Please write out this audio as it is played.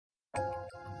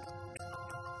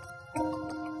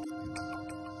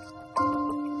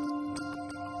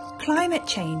Climate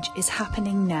change is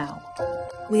happening now.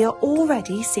 We are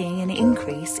already seeing an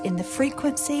increase in the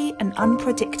frequency and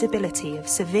unpredictability of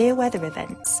severe weather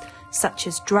events such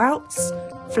as droughts,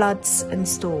 floods and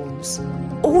storms,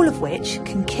 all of which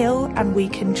can kill and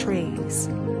weaken trees.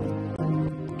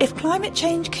 If climate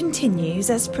change continues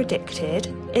as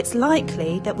predicted, it's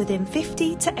likely that within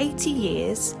 50 to 80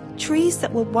 years, trees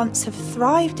that would once have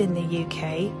thrived in the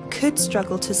UK could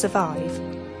struggle to survive.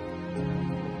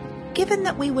 Given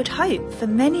that we would hope for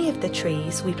many of the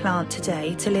trees we plant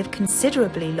today to live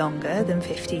considerably longer than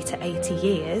 50 to 80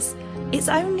 years, it's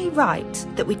only right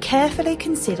that we carefully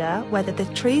consider whether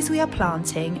the trees we are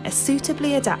planting are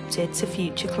suitably adapted to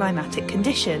future climatic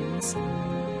conditions.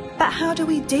 But how do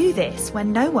we do this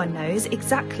when no one knows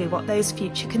exactly what those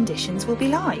future conditions will be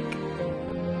like?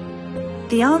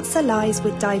 The answer lies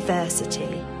with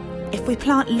diversity. If we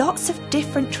plant lots of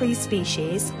different tree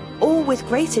species, all with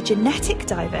greater genetic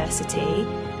diversity,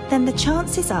 then the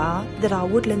chances are that our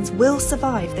woodlands will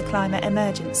survive the climate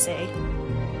emergency.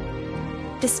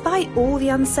 Despite all the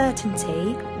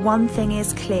uncertainty, one thing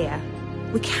is clear.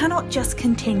 We cannot just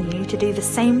continue to do the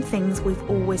same things we've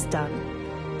always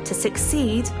done. To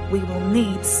succeed, we will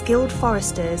need skilled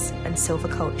foresters and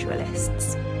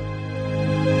silviculturalists.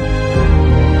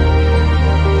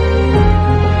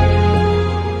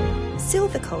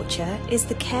 Silviculture is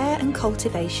the care and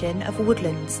cultivation of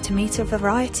woodlands to meet a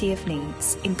variety of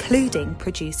needs, including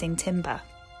producing timber.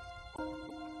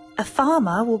 A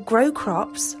farmer will grow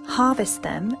crops, harvest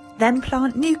them, then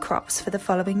plant new crops for the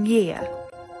following year.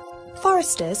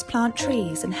 Foresters plant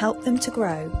trees and help them to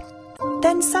grow.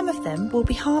 Then some of them will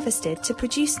be harvested to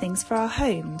produce things for our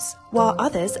homes, while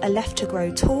others are left to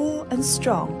grow tall and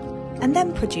strong, and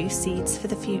then produce seeds for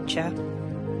the future.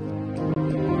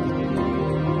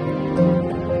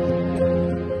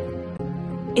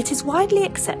 It is widely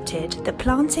accepted that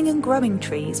planting and growing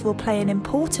trees will play an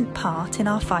important part in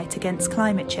our fight against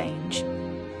climate change.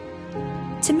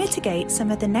 To mitigate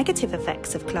some of the negative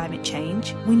effects of climate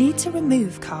change, we need to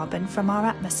remove carbon from our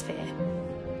atmosphere.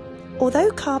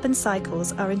 Although carbon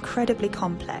cycles are incredibly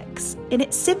complex, in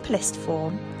its simplest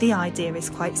form, the idea is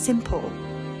quite simple.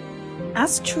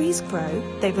 As trees grow,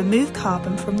 they remove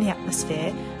carbon from the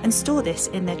atmosphere and store this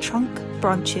in their trunk,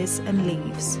 branches and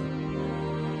leaves.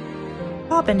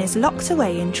 Carbon is locked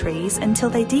away in trees until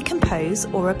they decompose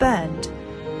or are burned.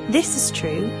 This is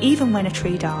true even when a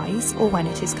tree dies or when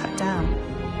it is cut down.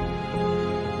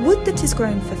 Wood that is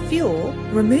grown for fuel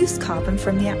removes carbon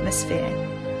from the atmosphere.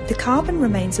 The carbon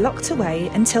remains locked away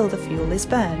until the fuel is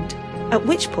burned, at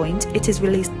which point it is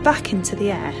released back into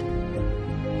the air.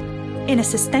 In a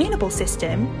sustainable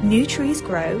system, new trees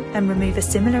grow and remove a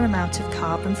similar amount of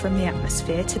carbon from the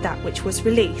atmosphere to that which was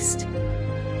released.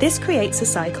 This creates a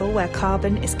cycle where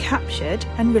carbon is captured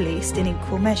and released in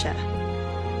equal measure.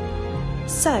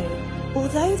 So,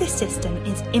 although this system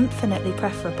is infinitely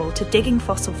preferable to digging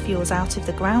fossil fuels out of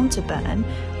the ground to burn,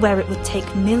 where it would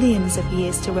take millions of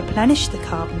years to replenish the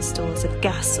carbon stores of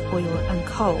gas, oil and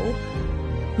coal,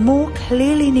 more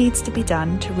clearly needs to be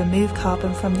done to remove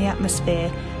carbon from the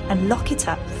atmosphere and lock it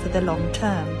up for the long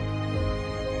term.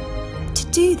 To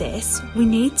do this, we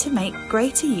need to make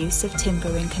greater use of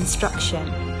timber in construction,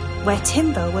 where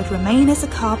timber would remain as a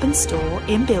carbon store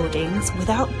in buildings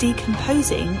without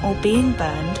decomposing or being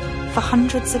burned for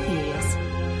hundreds of years.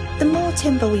 The more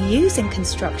timber we use in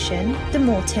construction, the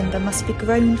more timber must be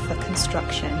grown for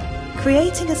construction,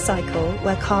 creating a cycle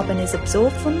where carbon is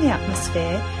absorbed from the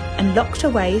atmosphere and locked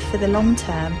away for the long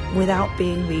term without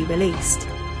being re-released.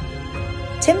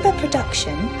 Timber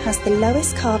production has the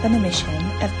lowest carbon emission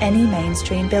of any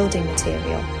mainstream building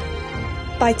material.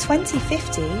 By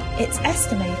 2050, it's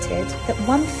estimated that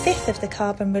 1/5 of the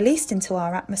carbon released into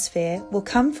our atmosphere will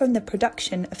come from the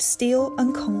production of steel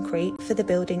and concrete for the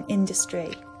building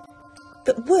industry.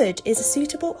 But wood is a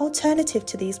suitable alternative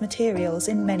to these materials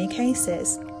in many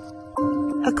cases.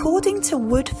 According to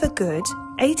Wood for Good,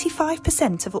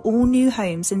 85% of all new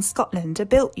homes in Scotland are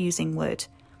built using wood.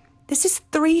 This is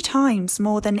 3 times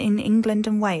more than in England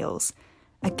and Wales,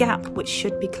 a gap which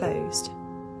should be closed.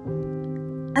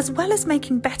 As well as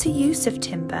making better use of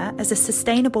timber as a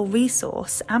sustainable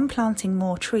resource and planting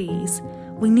more trees,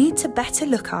 we need to better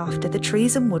look after the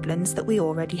trees and woodlands that we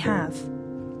already have.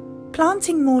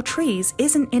 Planting more trees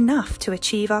isn't enough to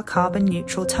achieve our carbon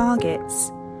neutral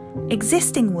targets.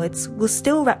 Existing woods will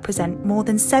still represent more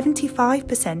than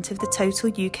 75% of the total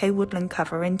UK woodland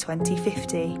cover in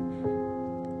 2050.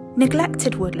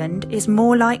 Neglected woodland is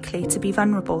more likely to be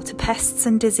vulnerable to pests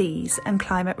and disease and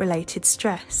climate-related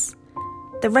stress.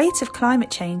 The rate of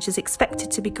climate change is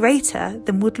expected to be greater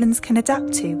than woodlands can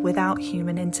adapt to without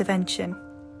human intervention.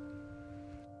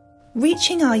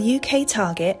 Reaching our UK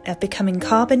target of becoming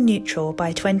carbon neutral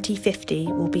by 2050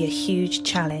 will be a huge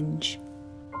challenge.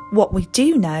 What we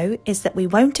do know is that we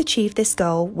won't achieve this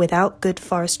goal without good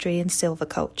forestry and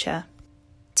silviculture.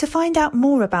 To find out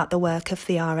more about the work of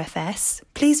the RFS,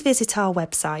 please visit our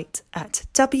website at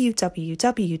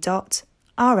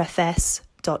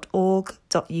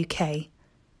www.rfs.org.uk.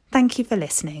 Thank you for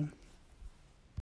listening.